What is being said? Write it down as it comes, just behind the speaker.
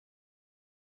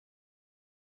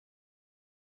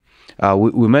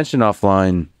We mentioned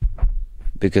offline,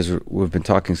 because we've been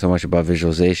talking so much about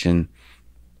visualization,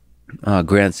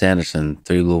 Grant Sanderson,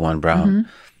 3Blue1Brown.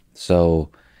 So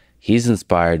he's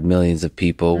inspired millions of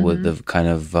people with the kind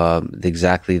of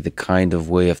exactly the kind of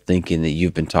way of thinking that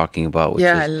you've been talking about. Which is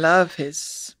I love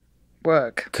his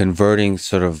work. Converting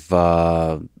sort of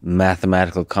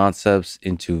mathematical concepts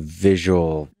into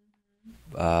visual,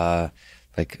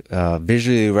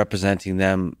 visually representing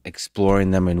them,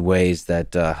 exploring them in ways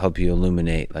that help you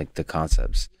illuminate like the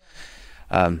concepts.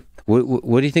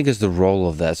 What do you think is the role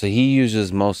of that? So he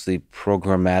uses mostly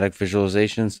programmatic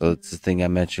visualization. So it's the thing I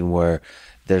mentioned where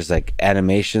there's like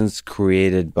animations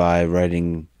created by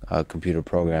writing computer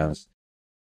programs.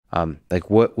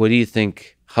 What do you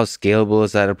think? How scalable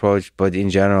is that approach? But in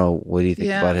general, what do you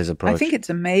think about his approach? I think it's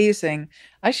amazing.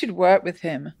 I should work with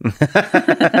him.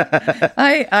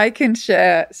 I can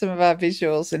share some of our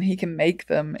visuals and he can make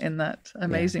them in that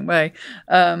amazing way.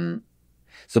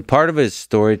 So part of it is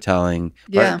storytelling.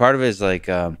 Part of it is like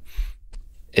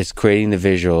it's creating the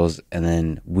visuals and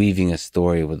then weaving a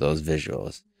story with those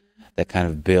visuals that kind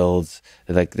of builds.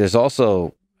 Like there's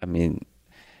also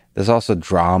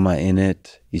drama in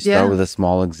it. You start with a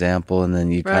small example and then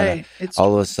you kind of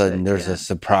all of a sudden there's a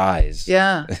surprise.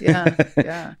 Yeah.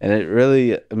 And it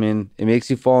really, it makes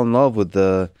you fall in love with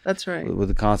the with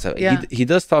the concept. He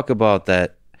does talk about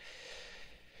that.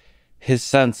 His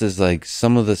sense is like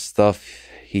some of the stuff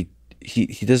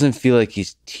he doesn't feel like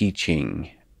he's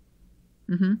teaching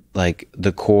like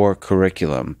the core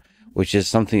curriculum, which is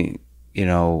something,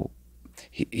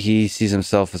 he sees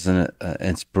himself as an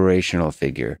inspirational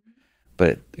figure,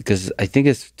 but because I think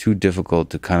it's too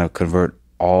difficult to kind of convert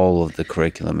all of the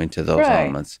curriculum into those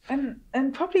elements.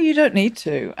 And probably you don't need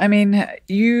to. I mean,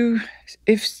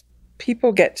 if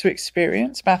people get to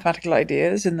experience mathematical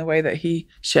ideas in the way that he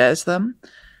shares them,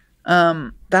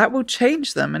 that will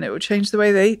change them and it will change the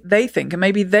way they think. And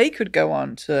maybe they could go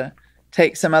on to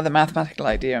take some other mathematical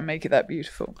idea and make it that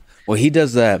beautiful. Well, he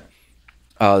does that.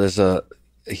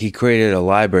 He created a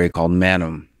library called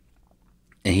Manum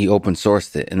and he open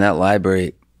sourced it. And that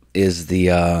library is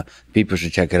people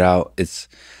should check it out. It's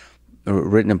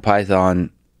written in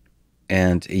Python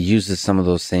and it uses some of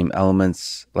those same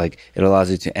elements. Like it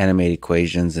allows you to animate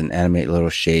equations and animate little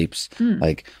shapes.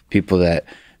 Like people that,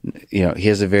 he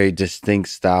has a very distinct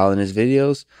style in his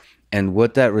videos. And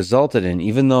what that resulted in,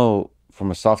 even though from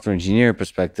a software engineer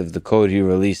perspective, the code he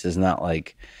released is not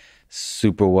like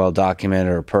super well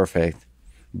documented or perfect,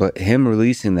 but him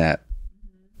releasing that,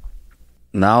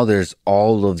 now there's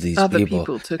all of these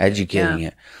people educating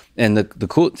it. And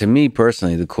to me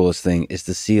personally, the coolest thing is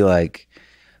to see like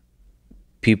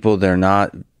people, they're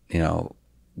not,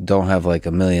 don't have like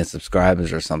 1 million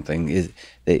subscribers or something.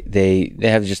 They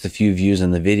have just a few views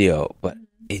in the video, but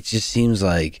it just seems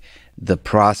like the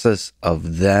process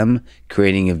of them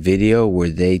creating a video where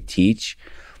they teach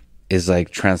is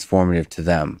like transformative to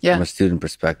them from a student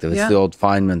perspective. It's the old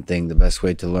Feynman thing. The best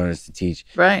way to learn is to teach.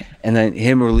 Right. And then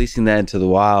him releasing that into the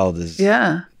wild is,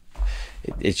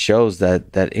 it shows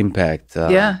that impact.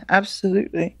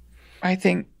 Absolutely. I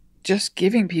think just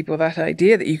giving people that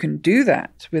idea that you can do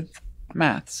that with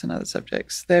maths and other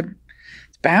subjects,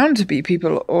 it's bound to be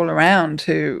people all around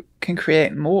who can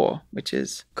create more, which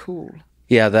is cool.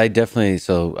 Yeah,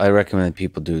 so I recommend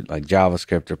people do like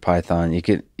JavaScript or Python. You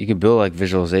could build like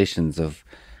visualizations of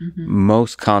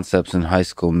most concepts in high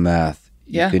school math.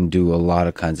 You can do a lot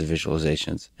of kinds of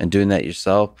visualizations and doing that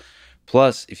yourself.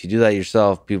 Plus, if you do that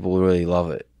yourself, people will really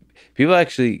love it.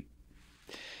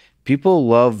 People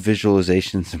love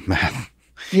visualizations in math.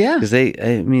 Yeah. Because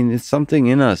it's something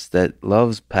in us that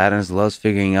loves patterns, loves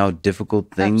figuring out difficult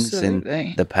things and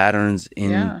the patterns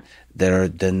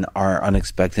that are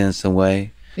unexpected in some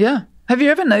way. Yeah. Have you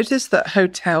ever noticed that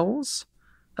hotels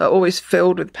are always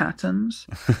filled with patterns?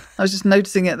 I was just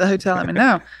noticing it at the hotel I'm in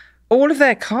now. All of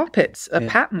their carpets are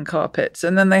pattern carpets,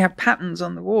 and then they have patterns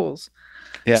on the walls.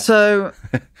 Yeah. So,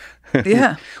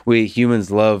 we humans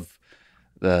love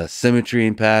the symmetry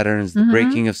in patterns, the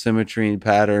breaking of symmetry in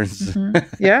patterns.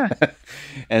 Yeah.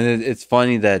 And it's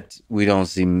funny that we don't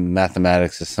see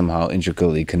mathematics as somehow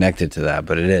intricately connected to that,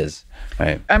 but it is,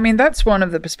 right? I mean, that's one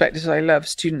of the perspectives I love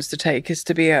students to take, is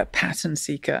to be a pattern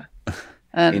seeker.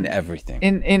 And in everything.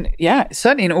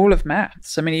 Certainly in all of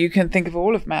maths. I mean, you can think of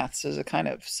all of maths as a kind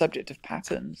of subject of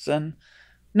patterns, and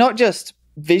not just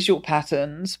visual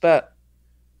patterns, but,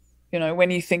 when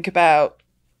you think about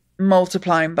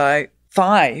multiplying by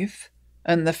 5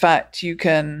 and the fact you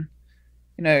can,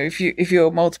 if you're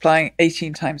multiplying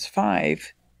 18 times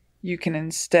 5, you can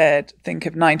instead think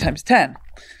of 9 times 10.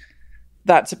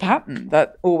 that's a pattern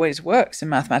that always works in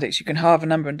mathematics. You can halve a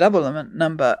number and double a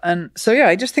number. And so, yeah,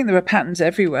 I just think there are patterns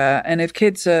everywhere. And if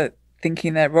kids are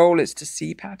thinking their role is to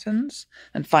see patterns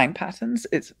and find patterns,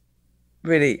 it's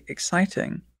really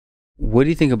exciting. What do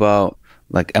you think about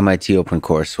like MIT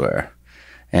OpenCourseWare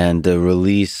and the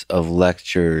release of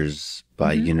lectures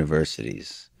by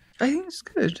universities? I think it's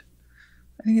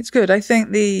good. I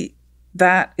think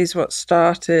that is what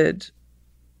started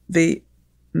the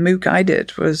MOOC I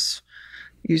did, was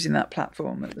using that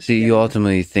platform at the So you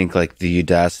ultimately think like the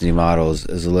Udacity model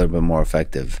is a little bit more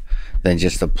effective than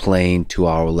just a plain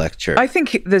 2-hour lecture? I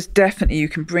think there's definitely, you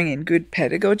can bring in good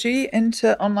pedagogy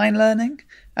into online learning.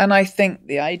 And I think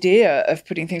the idea of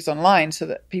putting things online so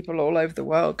that people all over the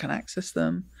world can access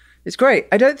them is great.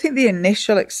 I don't think the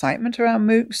initial excitement around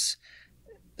MOOCs,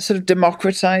 sort of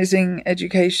democratizing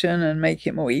education and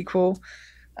making it more equal,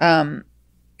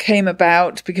 came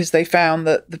about because they found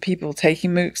that the people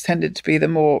taking MOOCs tended to be the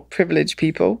more privileged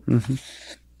people.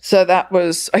 So that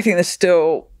was, I think there's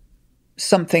still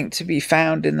something to be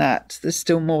found in that. There's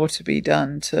still more to be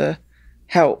done to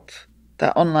help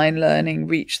that online learning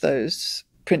reach those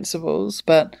principles.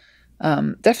 But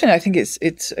definitely, I think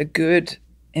it's a good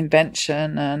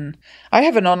invention. And I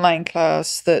have an online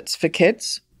class that's for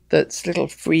kids. That's a little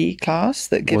free class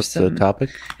that gives What's the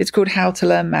topic? It's called How to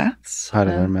Learn Maths. How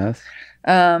to Learn Math.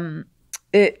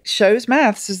 It shows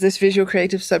maths as this visual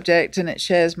creative subject, and it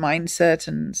shares mindset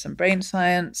and some brain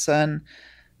science. And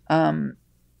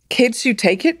kids who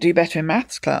take it do better in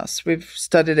maths class. We've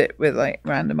studied it with like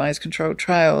randomized controlled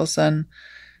trials and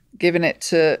given it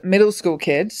to middle school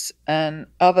kids and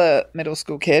other middle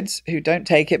school kids who don't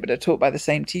take it but are taught by the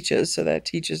same teachers, so their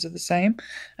teachers are the same.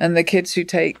 And the kids who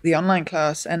take the online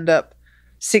class end up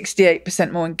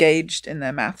 68% more engaged in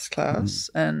their maths class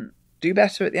and do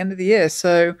better at the end of the year.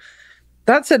 So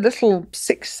that's a little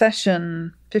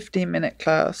 6-session, 15-minute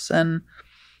class, and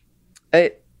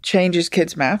it changes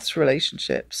kids' maths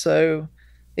relationships. So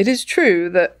it is true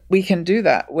that we can do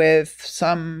that with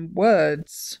some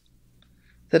words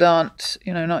that aren't,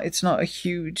 it's not a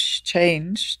huge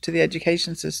change to the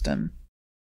education system.